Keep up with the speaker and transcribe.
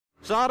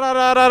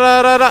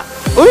Chararararara.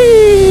 Ui!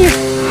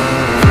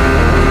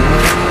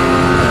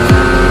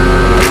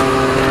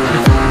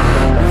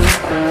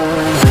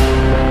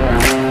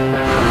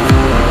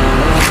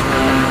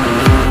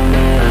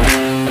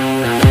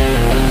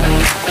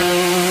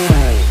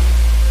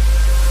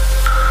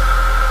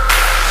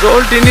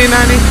 Soltini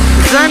nani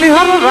जाने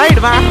हर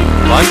राइडमा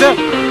भन्छ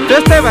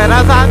त्यस्तै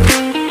भइरहेछ आज.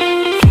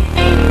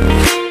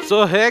 So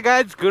hey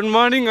guys, good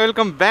morning,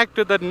 welcome back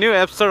to the new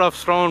episode of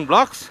Shrawan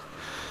vlogs.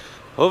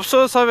 Hope so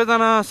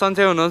सबैजना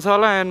सन्चै हुनुहुन्छ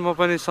होला एन्ड म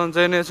पनि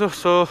सन्चै नै छु.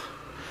 सो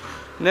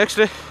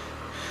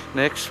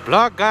नेक्स्ट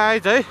भ्लग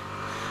गाइज है.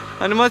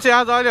 अनि म चाहिँ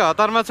आज अहिले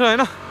हतारमा छु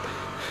होइन,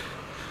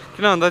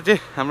 किन भन्दा चाहिँ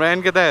हाम्रो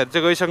एनके दाइहरू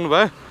चाहिँ गइसक्नु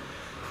भयो.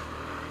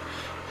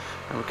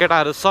 हाम्रो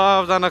केटाहरू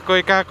सबजना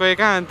कोही कहाँ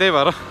अनि त्यही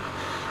भएर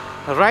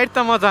राइड त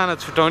म जान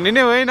छुट्याउने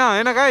नै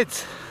होइन गाइज.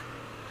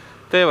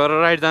 त्यही भएर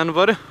राइड जानु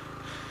पर्यो.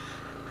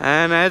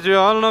 And as you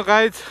all know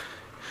guys,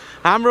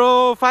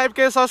 हाम्रो 5K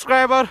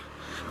सब्सक्राइबर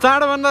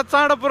चाँडोभन्दा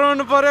चाँडो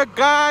पुऱ्याउनु पर्यो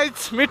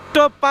गाइज,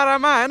 मिठो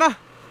पारामा होइन.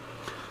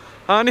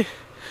 अनि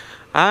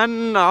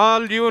and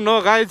all you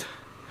know guys,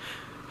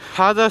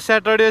 आज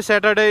Saturday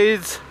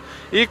is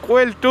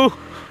equal to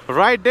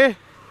ride day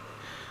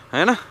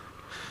होइन.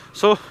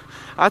 सो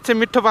आज चाहिँ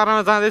मिठो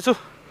पारामा जाँदैछु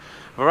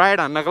राइड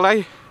हान्नको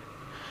लागि.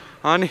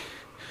 अनि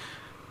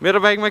मेरो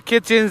बाइकमा के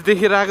चेन्ज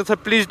देखिरहेको छ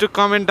प्लिज डु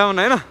कमेन्ट डाउन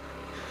होइन.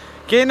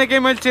 केही न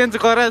केही मैले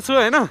चेन्ज गराएको छु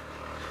होइन,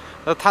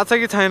 थाहा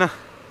छ कि छैन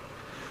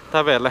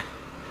तपाईँहरूलाई.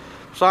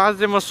 सो आज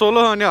चाहिँ म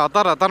सोलो अनि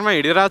हतारमा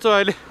हिँडिरहेको छु.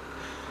 अहिले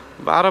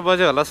 12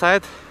 बजे होला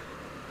सायद.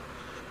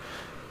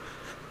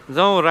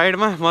 जाउँ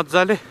राइडमा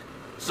मजाले.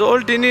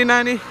 सोल्टिनी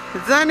नानी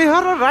जाने हो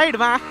र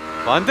राइडमा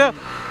भन्थ्यो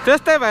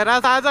त्यस्तै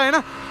भइरहेछ आज होइन.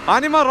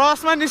 अनि म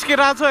रसमा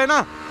निस्किरहेको छु होइन.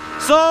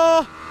 So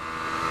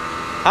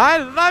I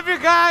love you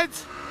guys.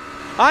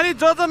 अनि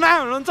जो नयाँ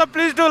हुनुहुन्छ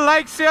please do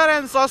like share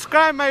and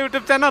subscribe my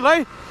YouTube channel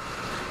है.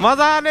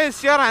 मजाले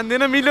सेयर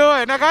हानिदिन मिल्यो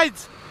होइन गाइज.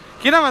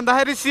 किन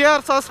भन्दाखेरि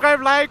सेयर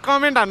सब्सक्राइब लाइक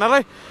कमेन्ट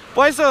हान्नलाई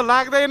पैसा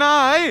लाग्दैन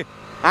है,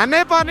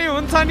 हान्नै पर्ने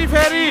हुन्छ नि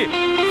फेरि.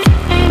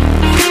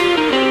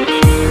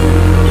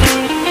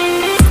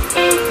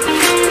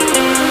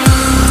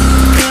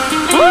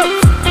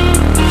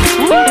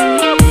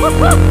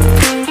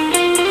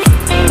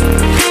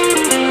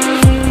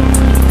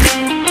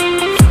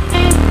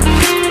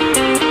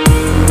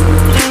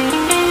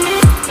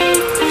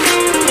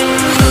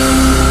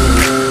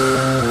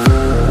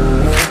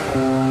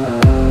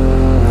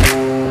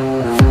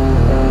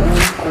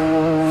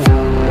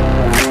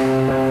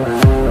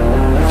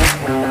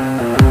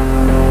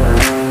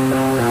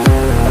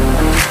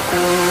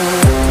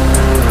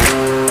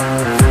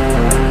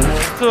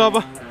 अब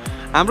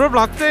हाम्रो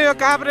भ्लग चाहिँ यो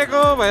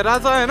काभ्रेको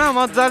भइरहेछ होइन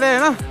मजाले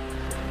होइन.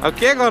 अब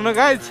के गर्नु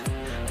गाइज,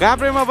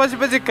 काभ्रेमा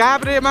बसेपछि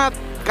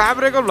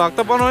काभ्रेको भ्लग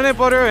त बनाउनै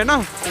पर्यो होइन.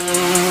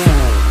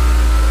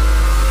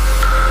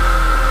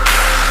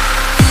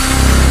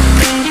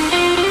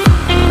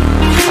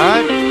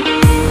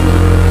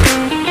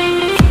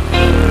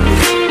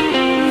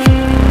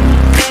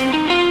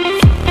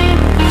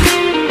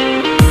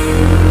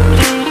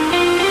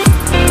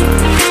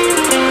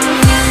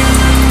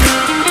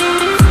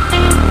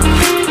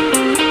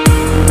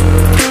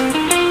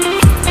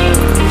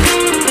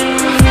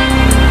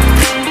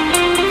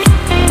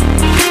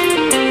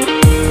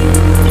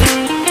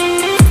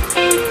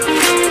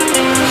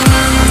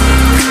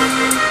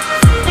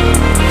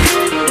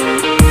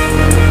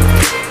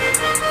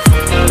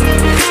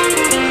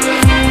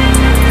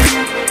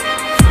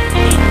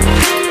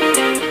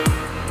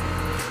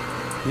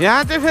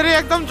 यहाँ चाहिँ फेरि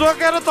एकदम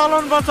जोकेर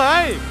चलाउनु पर्छ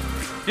है.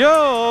 यो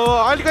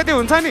अलिकति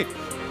हुन्छ नि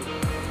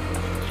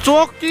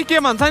चोक कि के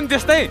भन्छ नि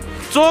त्यस्तै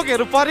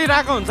चोकहरू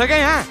परिरहेको हुन्छ क्या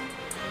यहाँ.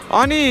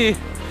 अनि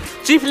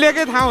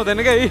चिप्लेकै थाहा हुँदैन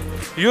क्या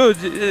यो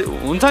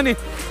हुन्छ नि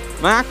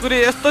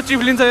माकुरी यस्तो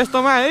चिप्लिन्छ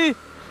यस्तोमा है.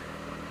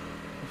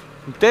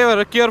 त्यही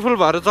भएर केयरफुल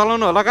भएर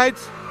चलाउनु होला गाइज.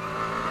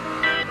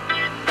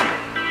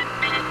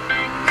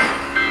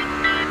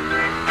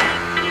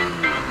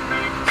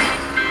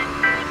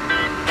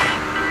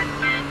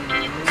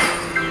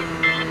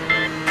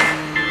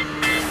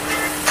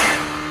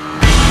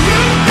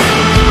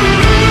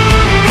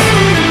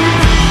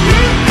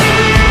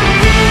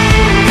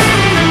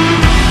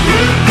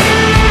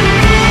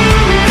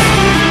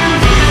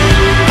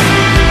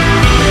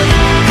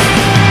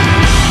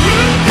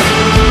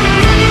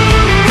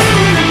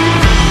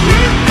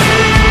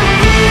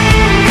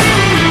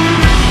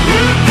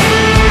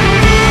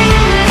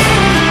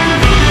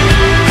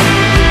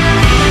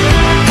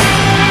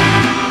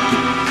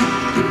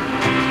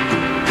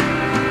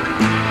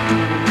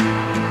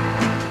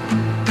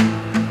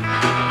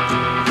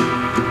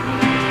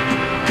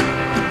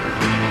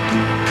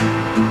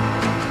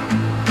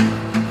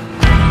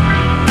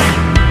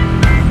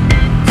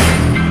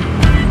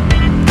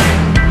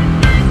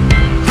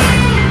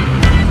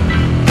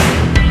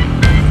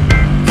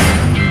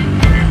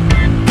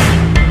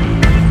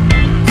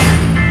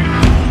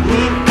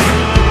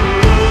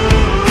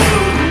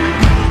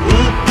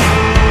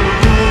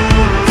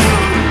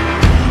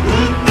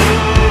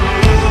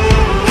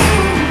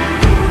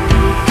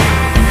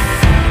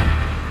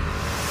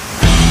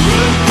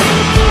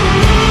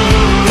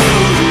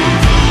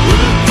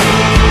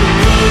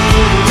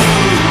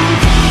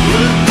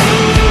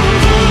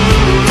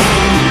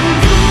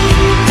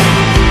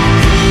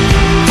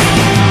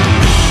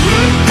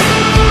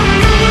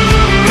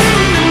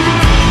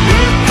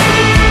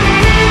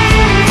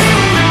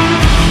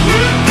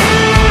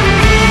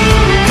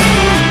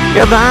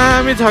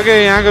 दामी छ कि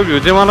यहाँको भ्यू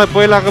चाहिँ मलाई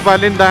पहिलाको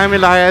पालि नि दामी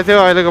लागेको थियो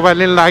अहिलेको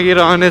पालि नि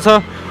लागिरहनेछ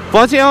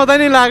पछि आउँदा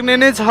नि लाग्ने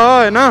नै छ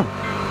होइन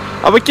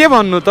अब के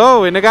भन्नु त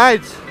हौ होइन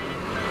गाइज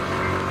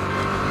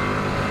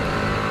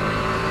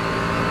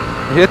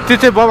यति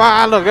चाहिँ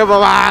बवाल हो क्या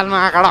बवाल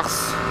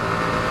महाकडक्स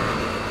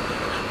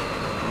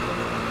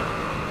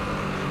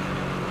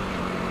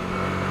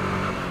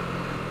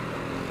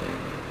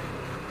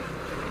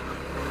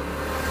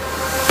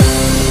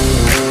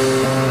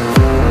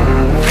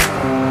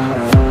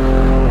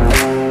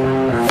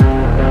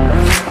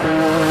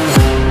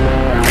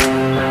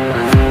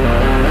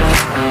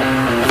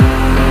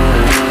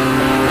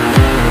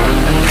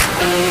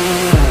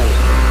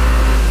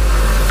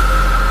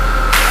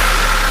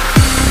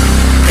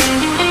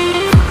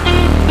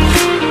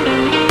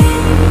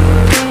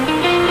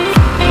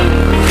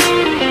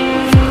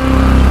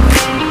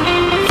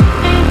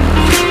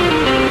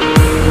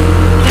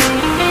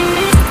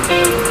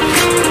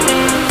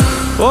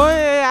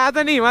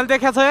हिमाल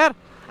देखा छ यार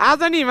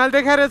आज नि हिमाल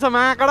देखा रहेछ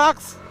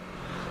महाकडक्स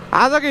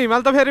आजको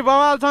हिमाल त फेरि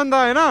बवाल छ नि त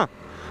होइन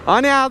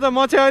अनि आज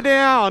म चाहिँ अहिले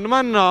यहाँ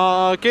हनुमान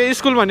के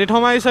स्कुल भन्ने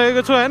ठाउँमा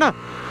आइसकेको छु होइन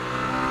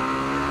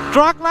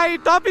ट्रकलाई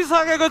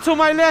टपिसकेको छु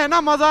मैले होइन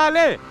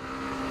मजाले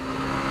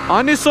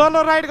अनि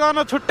सोलो राइड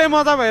गर्न छुट्टै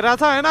मजा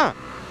भइरहेछ होइन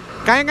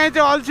काहीँ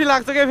चाहिँ अल्छी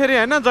लाग्छ क्या फेरि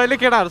होइन जहिले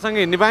केटाहरूसँग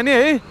हिँड्ने बानी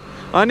है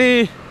अनि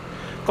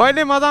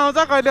कहिले मजा आउँछ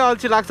कहिले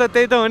अल्छी लाग्छ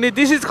त्यही त हो नि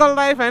दिस इज कल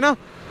लाइफ होइन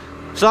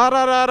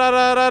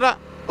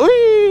सर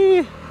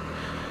उई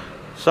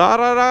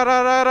सर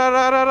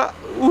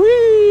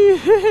उई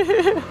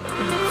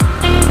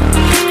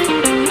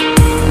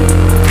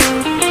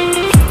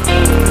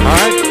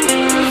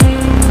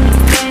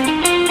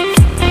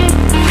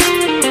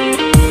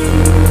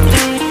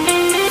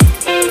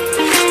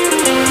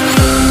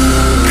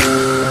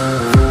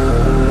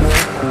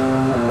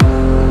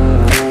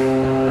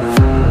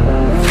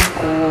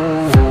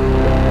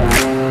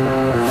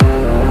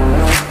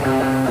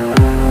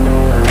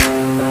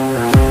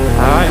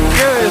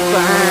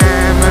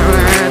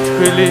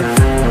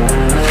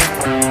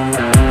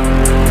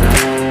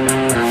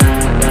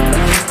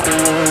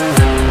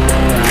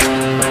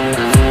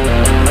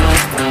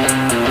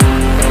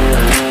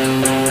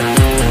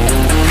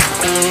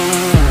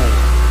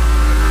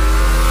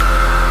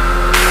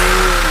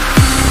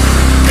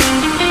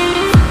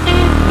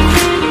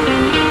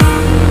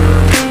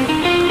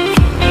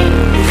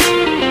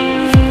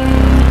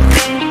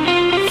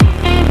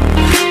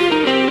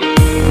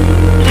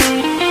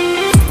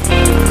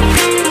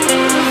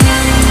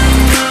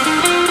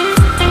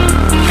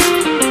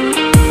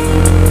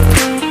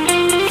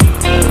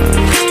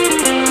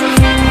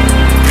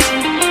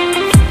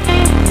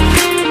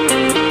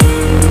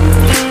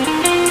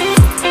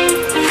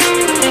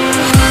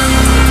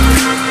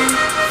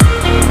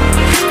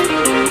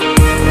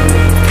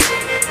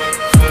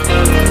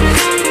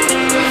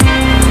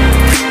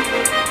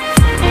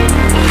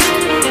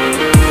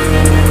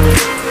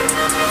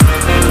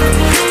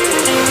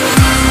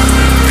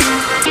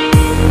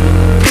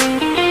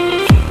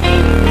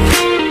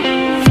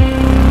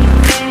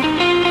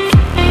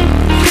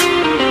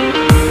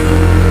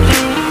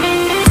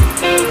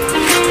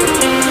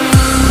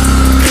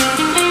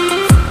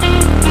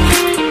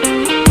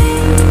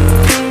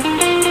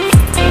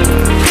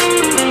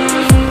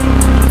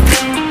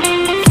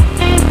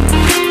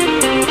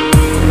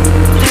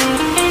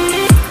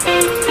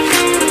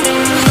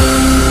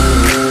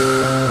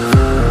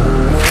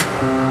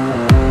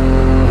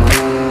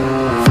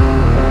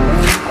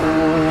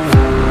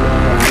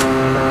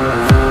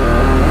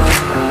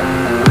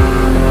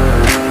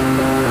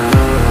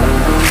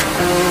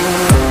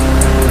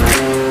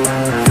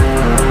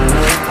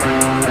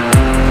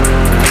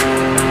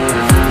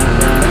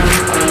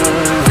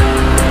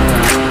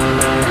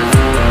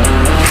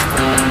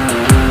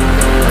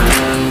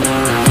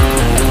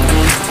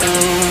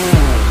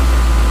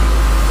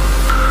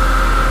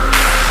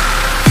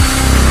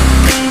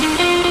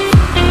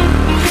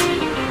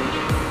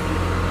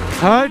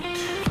हट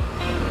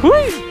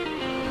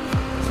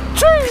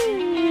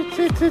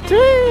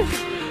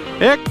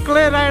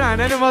एक्लै राइड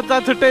हाने नि मजा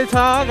छुट्टै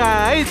छ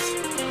गाइज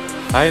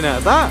होइन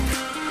त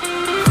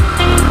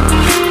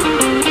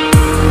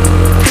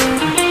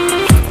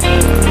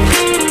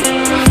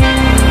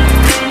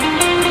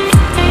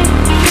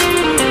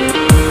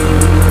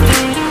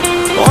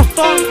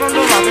कस्तो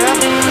अनकन्ट्रोल भएको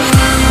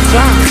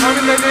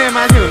नवीनले चाहिँ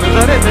माथि हुनुहुन्छ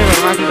अरे त्यही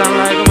भएर माथि जानु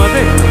लागेको म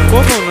चाहिँ को को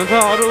हुनुहुन्छ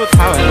अरू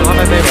थाहा भएन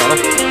मलाई त्यही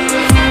भएर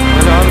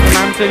मैले अरूको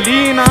नाम चाहिँ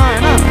लिइनँ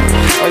होइन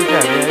अहिले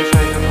चाहिँ हामी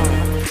आइसकेको